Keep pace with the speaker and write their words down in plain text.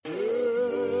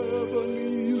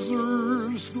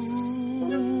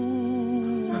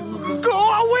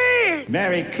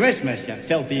Merry Christmas, you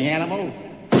filthy animal.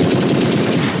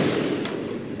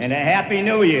 And a Happy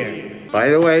New Year. By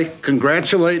the way,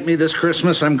 congratulate me this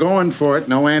Christmas. I'm going for it.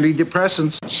 No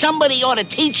antidepressants. Somebody ought to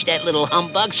teach that little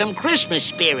humbug some Christmas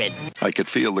spirit. I could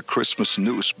feel the Christmas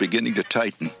noose beginning to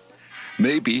tighten.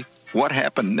 Maybe what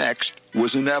happened next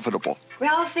was inevitable.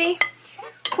 Ralphie,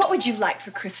 what would you like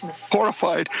for Christmas?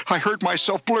 Horrified, I heard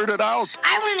myself blurt it out.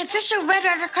 I want an official Red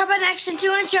Ryder carbine action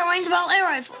 200 range ball air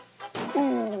rifle.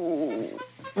 Ooh.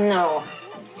 No.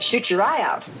 Shoot your eye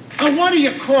out. What do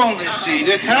you call this,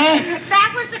 Edith, huh?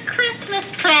 That was a Christmas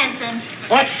present.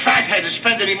 What fathead to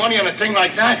spend any money on a thing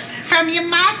like that? From your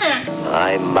mother.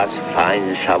 I must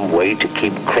find some way to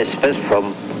keep Christmas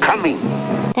from coming.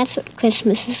 That's what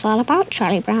Christmas is all about,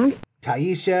 Charlie Brown.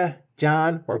 Taisha,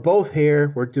 John, we're both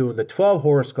here. We're doing the 12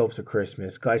 horoscopes of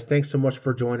Christmas. Guys, thanks so much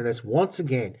for joining us once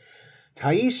again.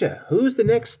 Taisha, who's the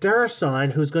next star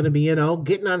sign who's going to be,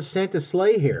 getting on Santa's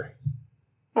sleigh here?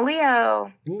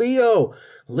 Leo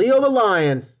the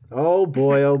lion. Oh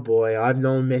boy, I've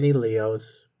known many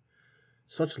Leos.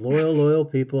 Such loyal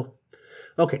people.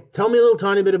 Okay, tell me a little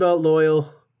tiny bit about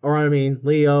Leo.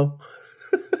 They are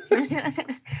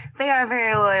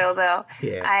very loyal, though.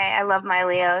 Yeah. I love my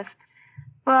Leos.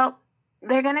 Well,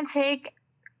 they're going to take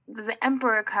the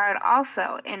Emperor card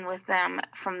also in with them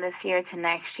from this year to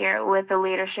next year with a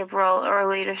leadership role or a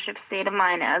leadership state of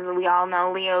mind. As we all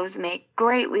know, Leos make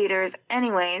great leaders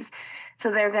anyways. So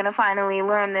they're going to finally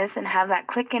learn this and have that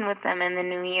click in with them in the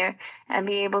new year and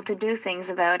be able to do things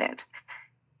about it.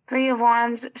 Three of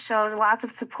Wands shows lots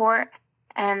of support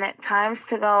and times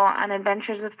to go on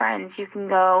adventures with friends. You can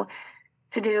go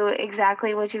to do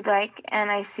exactly what you'd like,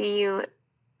 and I see you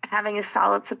having a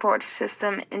solid support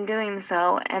system in doing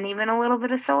so, and even a little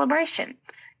bit of celebration.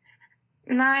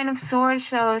 Nine of Swords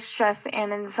shows stress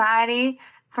and anxiety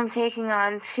from taking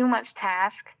on too much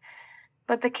task,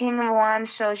 but the King of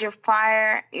Wands shows your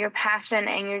fire, your passion,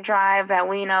 and your drive that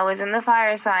we know is in the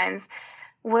fire signs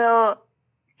will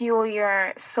fuel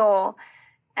your soul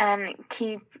and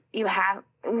keep you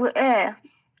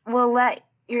will let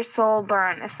your soul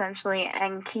burn, essentially,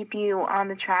 and keep you on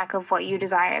the track of what you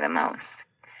desire the most.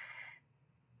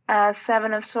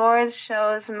 Seven of Swords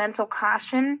shows mental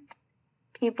caution.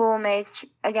 People may,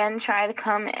 again, try to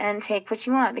come and take what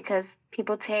you want because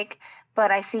people take,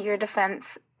 but I see your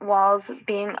defense walls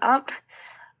being up,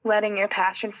 letting your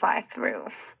passion fly through.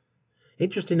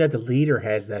 Interesting that the leader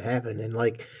has that happen. And,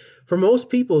 for most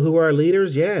people who are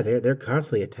leaders, yeah, they're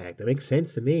constantly attacked. That makes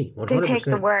sense to me. 100%. They take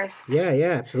the worst. Yeah,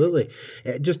 absolutely.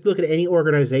 Just look at any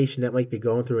organization that might be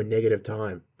going through a negative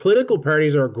time. Political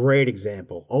parties are a great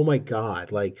example. Oh my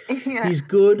God. These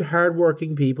good,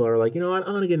 hardworking people are like, you know what,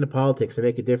 I'm going to get into politics and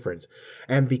make a difference.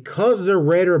 And because they're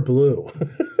red or blue,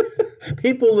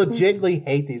 people legitimately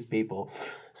hate these people.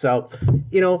 So,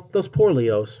 those poor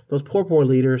Leos, those poor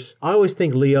leaders. I always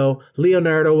think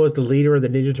Leonardo was the leader of the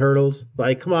Ninja Turtles.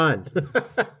 Come on.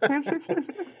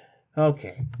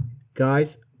 Okay,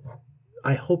 guys,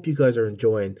 I hope you guys are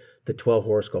enjoying the 12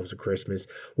 horoscopes of Christmas.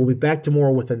 We'll be back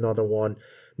tomorrow with another one.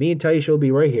 Me and Taisha will be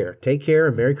right here. Take care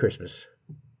and Merry Christmas.